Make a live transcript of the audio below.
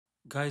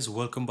Guys,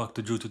 welcome back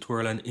to Drew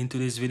Tutorial, and in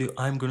today's video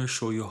I'm going to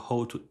show you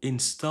how to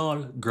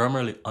install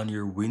Grammarly on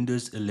your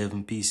Windows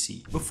 11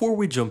 PC. Before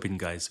we jump in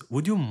guys,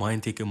 would you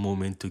mind take a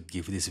moment to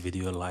give this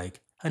video a like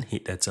and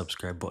hit that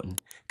subscribe button,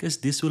 because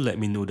this will let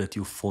me know that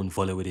you found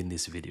value within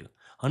this video.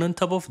 And on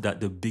top of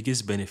that, the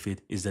biggest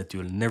benefit is that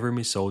you'll never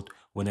miss out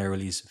when I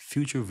release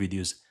future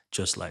videos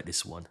just like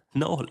this one.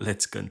 Now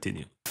let's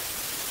continue.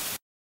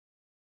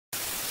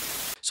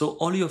 So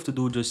all you have to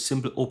do is just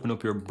simply open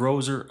up your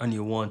browser and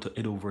you want to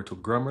head over to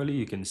Grammarly.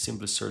 You can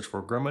simply search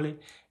for Grammarly,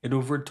 head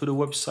over to the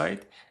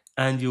website,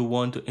 and you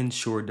want to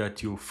ensure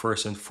that you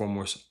first and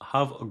foremost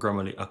have a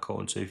Grammarly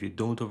account. So if you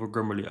don't have a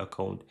Grammarly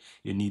account,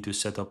 you need to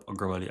set up a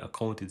Grammarly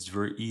account. It's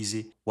very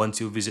easy.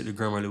 Once you visit the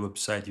Grammarly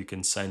website, you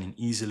can sign in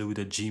easily with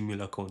a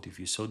Gmail account if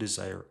you so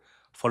desire.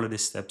 Follow the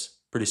steps,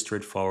 pretty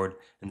straightforward,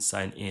 and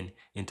sign in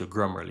into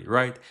Grammarly,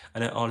 right?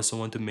 And I also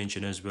want to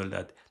mention as well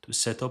that to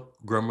set up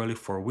Grammarly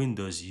for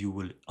Windows, you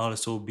will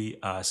also be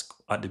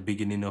asked at the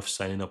beginning of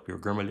signing up your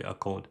Grammarly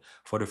account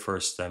for the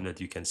first time that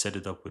you can set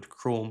it up with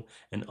Chrome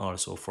and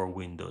also for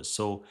Windows.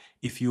 So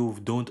if you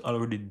don't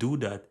already do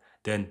that,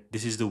 then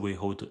this is the way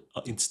how to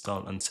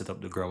install and set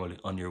up the Grammarly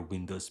on your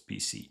Windows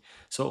PC.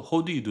 So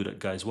how do you do that,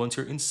 guys? Once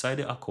you're inside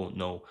the account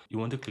now, you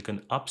want to click on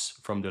apps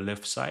from the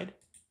left side.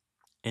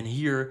 And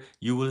here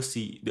you will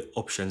see the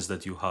options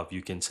that you have.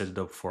 You can set it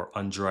up for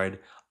Android,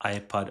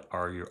 iPad,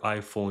 or your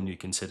iPhone. You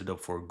can set it up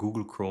for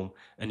Google Chrome,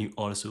 and you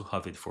also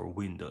have it for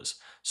Windows.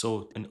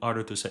 So in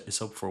order to set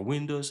this up for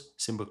Windows,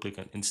 simply click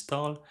on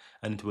install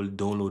and it will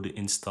download the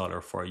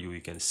installer for you.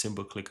 You can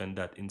simply click on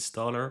that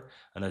installer,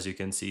 and as you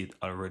can see, it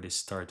already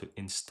started to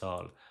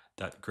install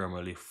that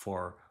Grammarly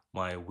for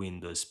my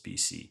Windows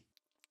PC.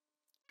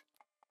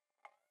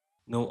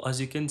 Now,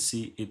 as you can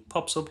see, it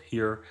pops up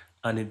here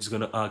and it's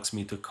going to ask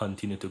me to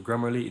continue to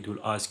Grammarly. It will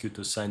ask you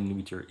to sign in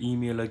with your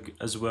email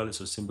as well.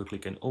 So simply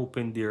click and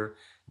open there.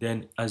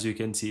 Then as you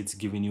can see, it's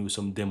giving you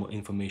some demo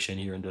information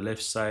here on the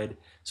left side.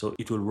 So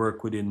it will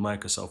work within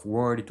Microsoft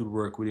Word. It will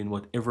work within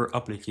whatever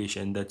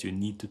application that you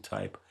need to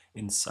type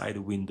inside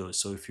Windows.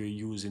 So if you're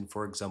using,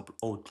 for example,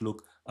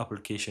 Outlook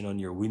application on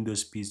your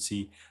Windows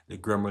PC, the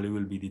Grammarly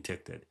will be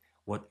detected.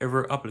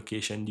 Whatever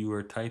application you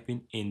are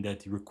typing in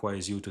that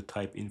requires you to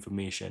type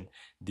information,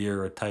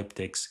 their type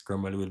text,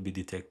 Grammarly will be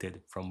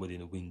detected from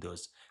within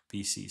Windows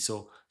PC.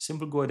 So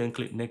simply go ahead and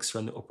click next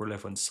on the upper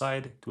left hand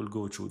side. It will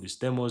go through these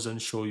demos and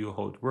show you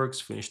how it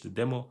works. Finish the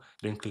demo,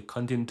 then click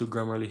continue to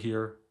Grammarly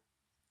here.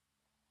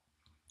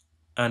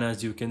 And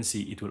as you can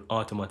see, it will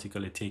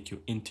automatically take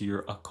you into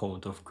your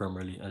account of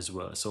Grammarly as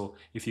well. So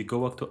if you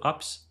go back to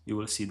apps, you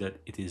will see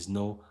that it is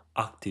now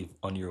active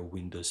on your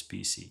Windows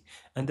PC.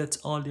 And that's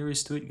all there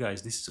is to it,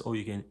 guys. This is how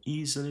you can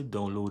easily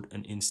download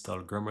and install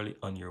Grammarly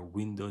on your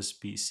Windows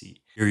PC.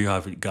 Here you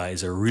have it,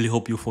 guys. I really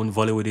hope you found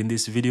value within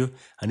this video.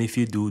 And if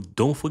you do,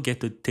 don't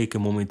forget to take a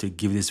moment to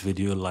give this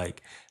video a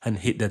like and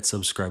hit that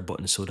subscribe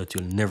button so that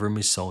you'll never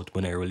miss out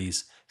when I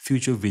release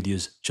future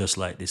videos just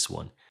like this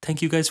one.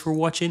 Thank you guys for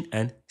watching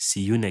and see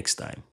you next time.